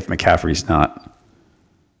way if McCaffrey's not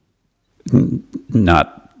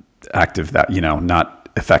active. Not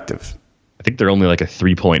effective. I think they're only like a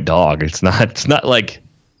 3-point dog. It's not like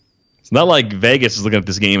Vegas is looking at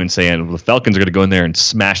this game and saying, well, the Falcons are going to go in there and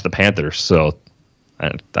smash the Panthers. So I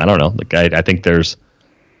don't know. Like I think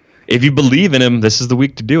if you believe in him, this is the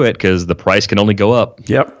week to do it because the price can only go up.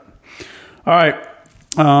 Yep. All right.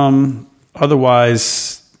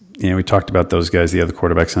 Otherwise, we talked about those guys, the other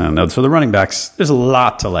quarterbacks. And so the running backs, there's a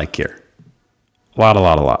lot to like here. A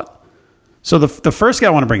lot. So the first guy I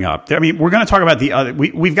want to bring up, I mean, we're going to talk about the other.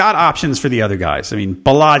 We've got options for the other guys. I mean,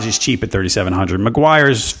 Ballage is cheap at $3,700.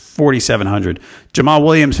 McGuire's $4,700. Jamal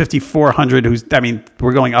Williams $5,400.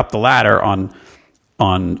 We're going up the ladder on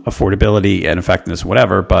affordability and effectiveness,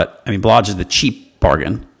 whatever. But I mean, Ballage is the cheap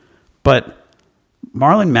bargain. But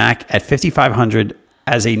Marlon Mack at $5,500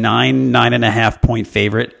 as a 9.5 point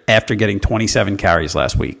favorite after getting 27 carries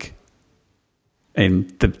last week,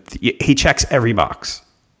 and he checks every box.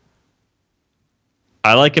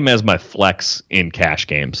 I like him as my flex in cash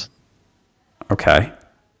games. Okay.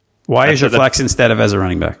 Why is your flex instead of as a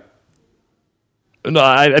running back? No,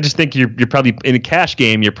 I just think you're probably in a cash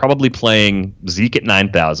game. You're probably playing Zeke at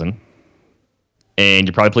 9,000, and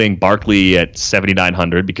you're probably playing Barkley at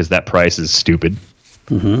 7,900 because that price is stupid.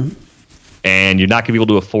 Mm-hmm. And you're not going to be able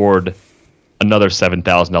to afford another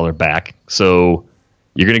 $7,000 back, so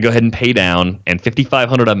you're going to go ahead and pay down. And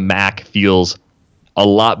 $5,500 on Mack feels a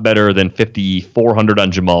lot better than $5,400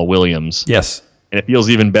 on Jamal Williams. Yes. And it feels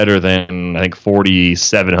even better than, I think,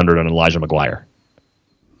 $4,700 on Elijah McGuire.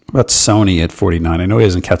 That's Sony at 49. I know he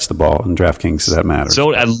doesn't catch the ball in DraftKings, so that matters.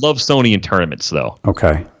 So I love Sony in tournaments, though.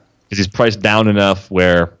 Okay. Because he's priced down enough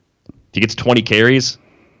where if he gets 20 carries,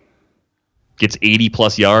 gets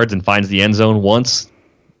 80-plus yards, and finds the end zone once,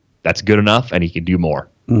 that's good enough, and he can do more.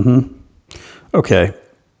 Mm-hmm. Okay.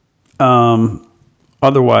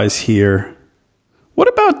 Otherwise here... What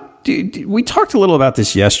about, we talked a little about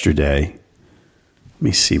this yesterday. Let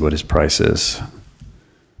me see what his price is.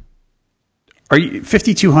 Are you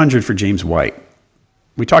 $5,200 for James White?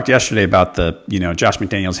 We talked yesterday about Josh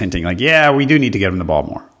McDaniels hinting like, yeah, we do need to get him the ball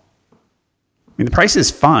more. I mean, the price is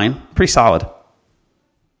fine, pretty solid.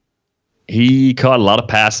 He caught a lot of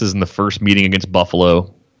passes in the first meeting against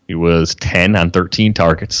Buffalo. He was 10 on 13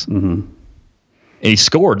 targets. Mm-hmm. And he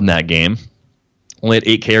scored in that game. Only had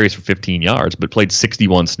 8 carries for 15 yards, but played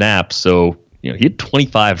 61 snaps. So, he had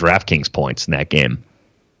 25 DraftKings points in that game.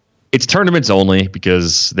 It's tournaments only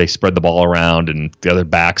because they spread the ball around and the other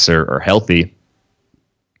backs are healthy.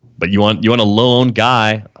 But you want a lone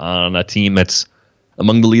guy on a team that's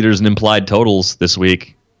among the leaders in implied totals this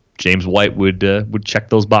week. James White would check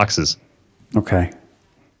those boxes. Okay.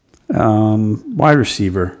 Wide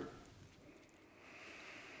receiver.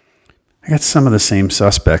 I got some of the same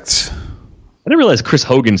suspects. I didn't realize Chris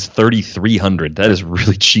Hogan's $3,300. That is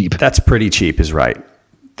really cheap. That's pretty cheap, is right.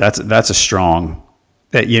 That's a strong.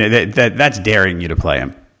 That's daring you to play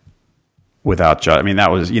him without. I mean,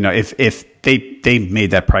 that was if they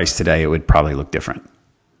made that price today, it would probably look different.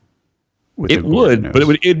 It would, but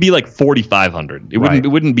it'd be like $4,500. It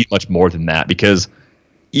wouldn't be much more than that because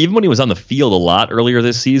even when he was on the field a lot earlier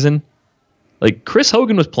this season, like Chris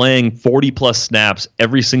Hogan was playing 40+ snaps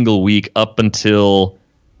every single week up until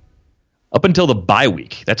the bye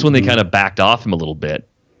week. That's when they kind of backed off him a little bit.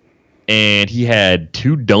 And he had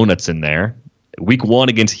 2 donuts in there. Week 1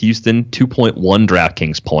 against Houston, 2.1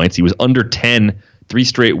 DraftKings points. He was under 10 3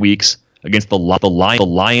 straight weeks against the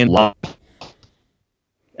Lions. I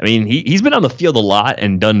mean, he's been on the field a lot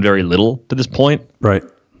and done very little to this point. Right.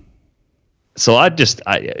 So I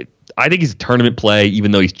think he's a tournament play,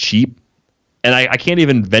 even though he's cheap. And I can't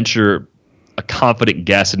even venture a confident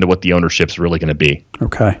guess into what the ownership's really going to be.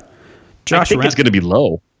 Okay. I think it's going to be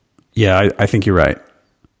low. Yeah, I think you're right.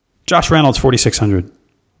 Josh Reynolds, 4,600.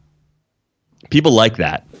 People like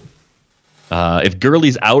that. If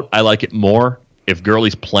Gurley's out, I like it more. If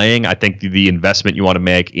Gurley's playing, I think the investment you want to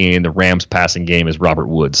make in the Rams passing game is Robert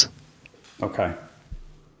Woods. Okay.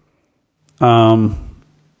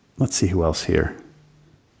 Let's see who else here.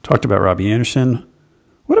 Talked about Robbie Anderson.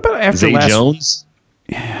 What about after Zay last? Jones?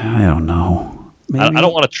 Yeah, I don't know. I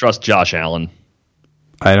don't want to trust Josh Allen.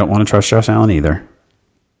 I don't want to trust Josh Allen either.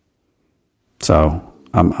 So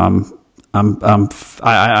I don't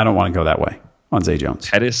want to go that way on Zay Jones.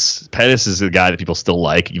 Pettis is a guy that people still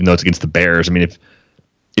like, even though it's against the Bears. I mean,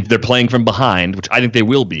 if they're playing from behind, which I think they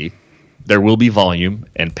will be, there will be volume,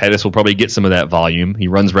 and Pettis will probably get some of that volume. He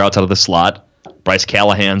runs routes out of the slot. Bryce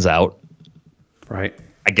Callahan's out. Right.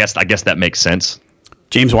 I guess that makes sense.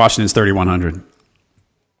 James Washington's 3,100.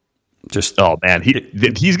 Oh man,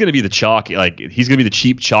 he's going to be the chalk. Like he's going to be the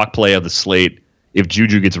cheap chalk play of the slate if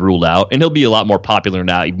Juju gets ruled out, and he'll be a lot more popular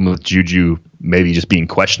now, even with Juju maybe just being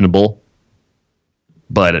questionable.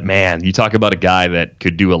 But man, you talk about a guy that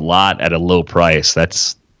could do a lot at a low price.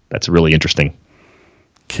 That's really interesting.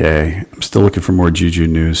 Okay, I'm still looking for more Juju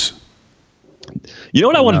news. You know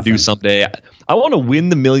what I want to do someday? I want to win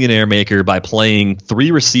the Millionaire Maker by playing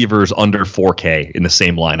 3 receivers under 4K in the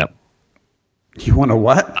same lineup. You want to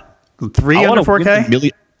what? 3 under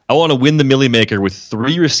 4K? I want to win the Millie Maker with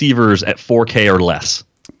 3 receivers at 4K or less.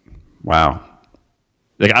 Wow.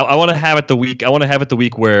 Like I want to have it the week. I want to have it the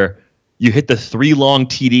week where you hit the 3 long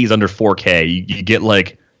TDs under 4K. You get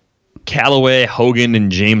like Callaway, Hogan,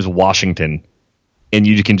 and James Washington, and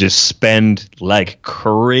you can just spend like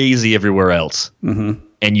crazy everywhere else. Mm-hmm.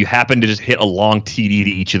 And you happen to just hit a long TD to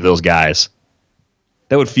each of those guys.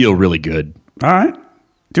 That would feel really good. All right.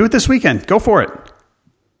 Do it this weekend. Go for it.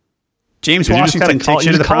 James Washington takes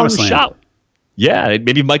you to the promised land. Yeah,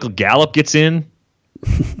 maybe Michael Gallup gets in.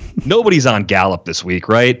 Nobody's on Gallup this week,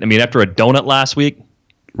 right? I mean, after a donut last week.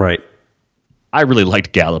 Right. I really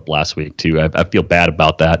liked Gallup last week, too. I feel bad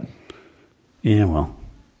about that. Yeah, well.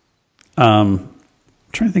 I'm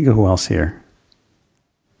trying to think of who else here.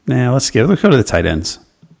 Nah, let's go to the tight ends.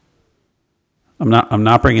 I'm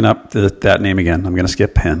not bringing up that name again. I'm going to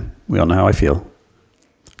skip Penn. We all know how I feel.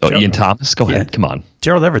 Oh, Ian Thomas? Go ahead. Come on.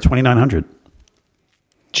 Gerald Everett, 2,900.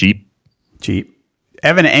 Cheap.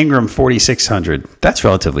 Evan Engram, 4,600. That's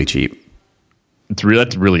relatively cheap. That's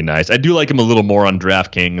really nice. I do like him a little more on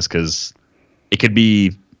DraftKings because it could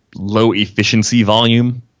be low efficiency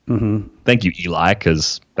volume. Mm-hmm. Thank you, Eli,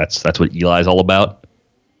 because that's what Eli's all about.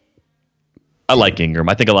 I like Ingram.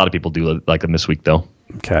 I think a lot of people do like him this week, though.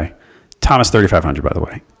 Okay. Thomas, 3,500, by the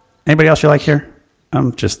way. Anybody else you like here?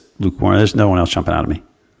 I'm just lukewarm. There's no one else jumping out of me.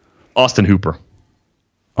 Austin Hooper.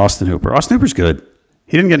 Austin Hooper's good.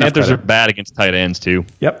 He didn't get enough Panthers credit. are bad against tight ends, too.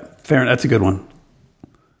 Yep. Fair. That's a good one.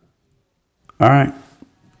 All right.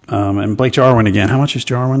 And Blake Jarwin again. How much is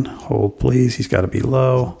Jarwin? Hold, please. He's got to be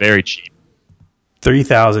low. Very cheap.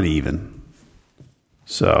 3,000 even.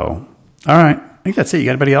 So, all right. I think that's it. You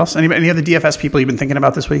got anybody else? Any other DFS people you've been thinking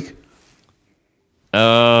about this week?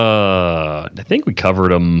 I think we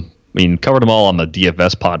covered them. Covered them all on the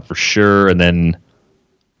DFS pod for sure, and then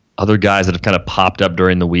other guys that have kind of popped up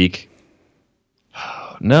during the week.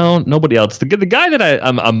 No, nobody else. The guy that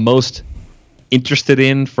I'm most interested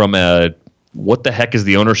in from a what the heck is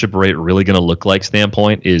the ownership rate really going to look like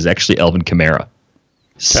standpoint is actually Alvin Kamara.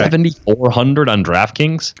 7,400 on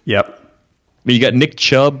DraftKings. Yep. You got Nick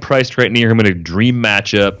Chubb priced right near him in a dream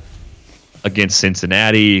matchup against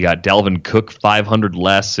Cincinnati. You got Dalvin Cook 500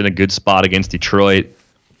 less in a good spot against Detroit.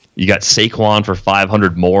 You got Saquon for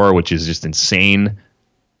 500 more, which is just insane.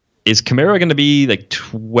 Is Kamara going to be like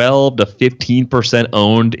 12 to 15%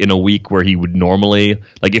 owned in a week where he would normally,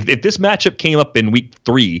 like if this matchup came up in week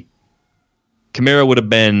 3, Kamara would have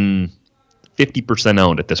been 50%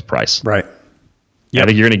 owned at this price. Right. Yep. I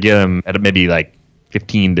think you're going to get him at maybe like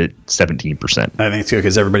 15 to 17%. I think it's good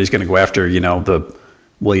because everybody's going to go after, the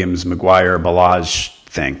Williams, McGuire, Balaj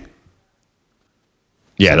thing.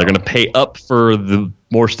 Yeah, they're going to pay up for the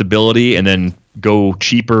more stability and then go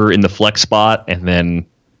cheaper in the flex spot, and then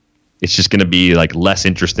it's just going to be like less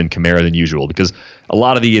interest in Kamara than usual because a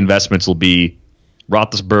lot of the investments will be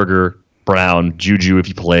Roethlisberger, Brown, Juju if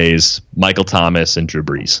he plays, Michael Thomas, and Drew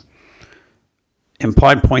Brees.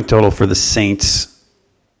 Implied point total for the Saints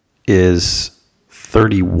is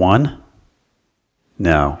 31.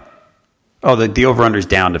 No. Oh, the over-under is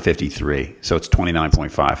down to 53, so it's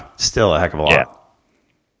 29.5. Still a heck of a lot. Yeah.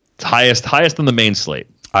 It's highest on the main slate.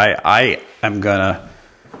 I am gonna.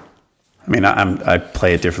 I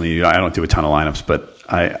play it differently. I don't do a ton of lineups, but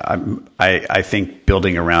I think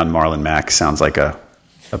building around Marlon Mack sounds like a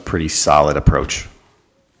pretty solid approach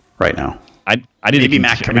right now. I need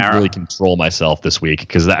to really control myself this week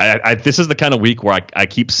because this is the kind of week where I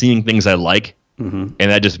keep seeing things I like, and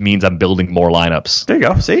that just means I'm building more lineups. There you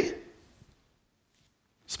go. See?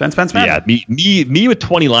 Spend. Yeah, me with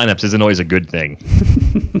 20 lineups isn't always a good thing.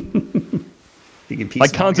 If I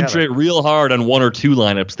concentrate real hard on one or two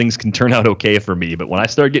lineups, things can turn out okay for me. But when I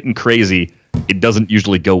start getting crazy, it doesn't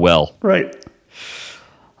usually go well. Right.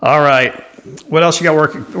 All right. What else you got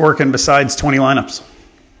working besides 20 lineups?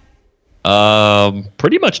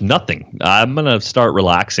 Pretty much nothing. I'm going to start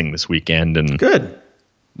relaxing this weekend. And good.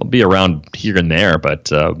 I'll be around here and there.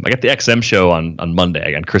 But I got the XM show on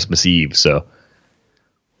Monday, on Christmas Eve. So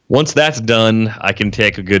once that's done, I can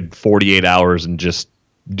take a good 48 hours and just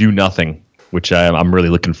do nothing, which I'm really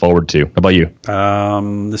looking forward to. How about you?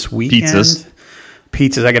 This weekend,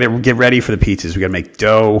 pizzas. I got to get ready for the pizzas. We got to make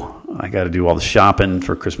dough. I got to do all the shopping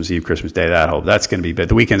for Christmas Eve, Christmas Day. That's going to be big.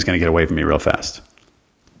 The weekend's going to get away from me real fast.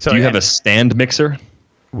 So do you have a stand mixer?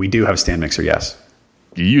 We do have a stand mixer. Yes.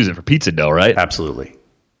 You use it for pizza dough, right? Absolutely.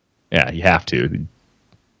 Yeah, you have to.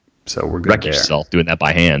 So we're good. Wreck yourself doing that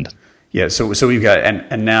by hand. Yeah. So we've got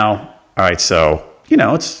and now. All right. So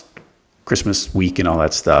it's Christmas week and all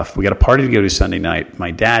that stuff. We got a party to go to Sunday night.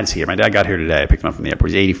 My dad's here. My dad got here today. I picked him up from the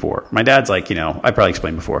airport. He's 84. My dad's like, I probably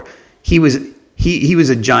explained before. He was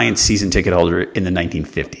a Giants season ticket holder in the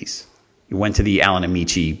 1950s. He went to the Alan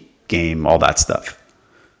Amici game, all that stuff.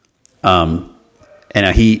 And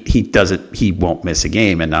he won't miss a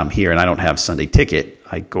game. And I'm here and I don't have Sunday ticket.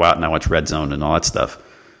 I go out and I watch Red Zone and all that stuff.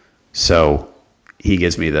 So he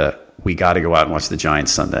gives me we got to go out and watch the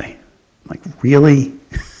Giants Sunday. I'm like, really?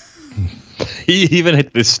 Even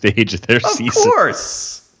at this stage of their season. Of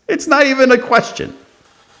course. It's not even a question.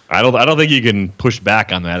 I don't think you can push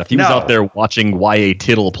back on that. If he was out there watching Y.A.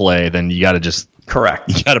 Tittle play, then you got to just correct.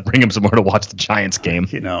 You got to bring him somewhere to watch the Giants game.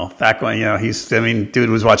 Back when dude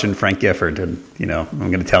was watching Frank Gifford, and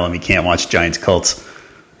I'm going to tell him he can't watch Giants Colts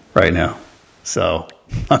right now. So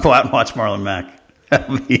I'll go out and watch Marlon Mack.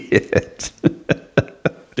 That'll be it.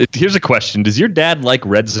 Here's a question: does your dad like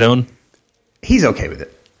Red Zone? He's okay with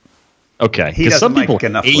it. Okay, because some people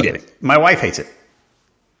hate it. My wife hates it,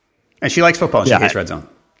 and she likes football. And she hates Red Zone.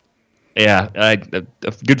 Yeah, a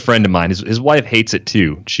good friend of mine, his wife hates it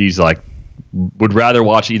too. She's like, would rather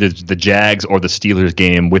watch either the Jags or the Steelers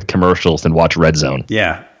game with commercials than watch Red Zone.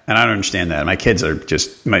 Yeah, and I don't understand that. My kids are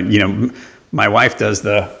just, my wife does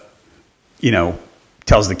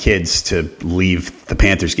tells the kids to leave the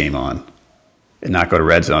Panthers game on and not go to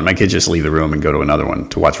Red Zone. My kids just leave the room and go to another one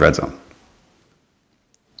to watch Red Zone.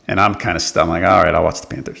 And I'm kind of stuck. I'm like, all right, I'll watch the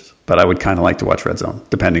Panthers. But I would kind of like to watch Red Zone,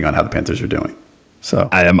 depending on how the Panthers are doing. So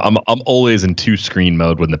I'm always in 2-screen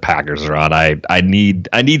mode when the Packers are on. I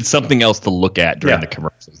need something else to look at during the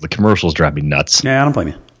commercials. The commercials drive me nuts. Yeah, I don't blame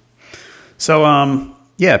you. So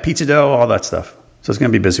pizza dough, all that stuff. So it's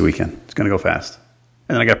going to be a busy weekend. It's going to go fast.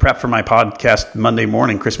 And then I got to prep for my podcast Monday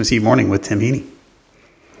morning, Christmas Eve morning with Tim Heaney.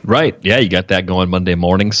 Right. Yeah, you got that going Monday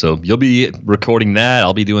morning. So you'll be recording that.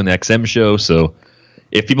 I'll be doing the XM show. So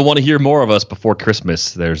if people want to hear more of us before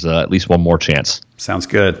Christmas, there's at least one more chance. Sounds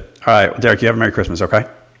good. All right, well, Derek, you have a Merry Christmas, okay?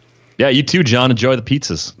 Yeah, you too, John. Enjoy the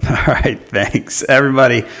pizzas. All right, thanks.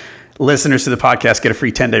 Everybody, listeners to the podcast, get a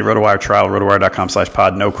free 10-day RotoWire trial,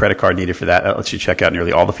 rotowire.com/pod. No credit card needed for that. That lets you check out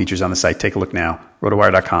nearly all the features on the site. Take a look now,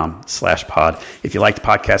 rotowire.com/pod. If you like the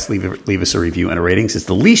podcast, leave us a review and a ratings. It's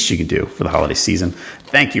the least you can do for the holiday season.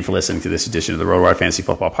 Thank you for listening to this edition of the RotoWire Fantasy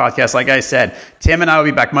Football Podcast. Like I said, Tim and I will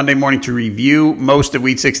be back Monday morning to review most of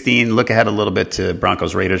Week 16, look ahead a little bit to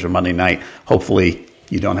Broncos-Raiders on Monday night. Hopefully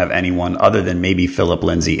you don't have anyone other than maybe Phillip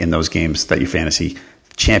Lindsay in those games that your fantasy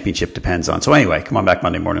championship depends on. So anyway, come on back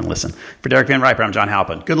Monday morning and listen. For Derek Van Riper, I'm John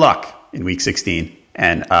Halpin. Good luck in Week 16.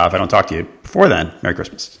 And if I don't talk to you before then, Merry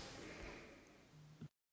Christmas.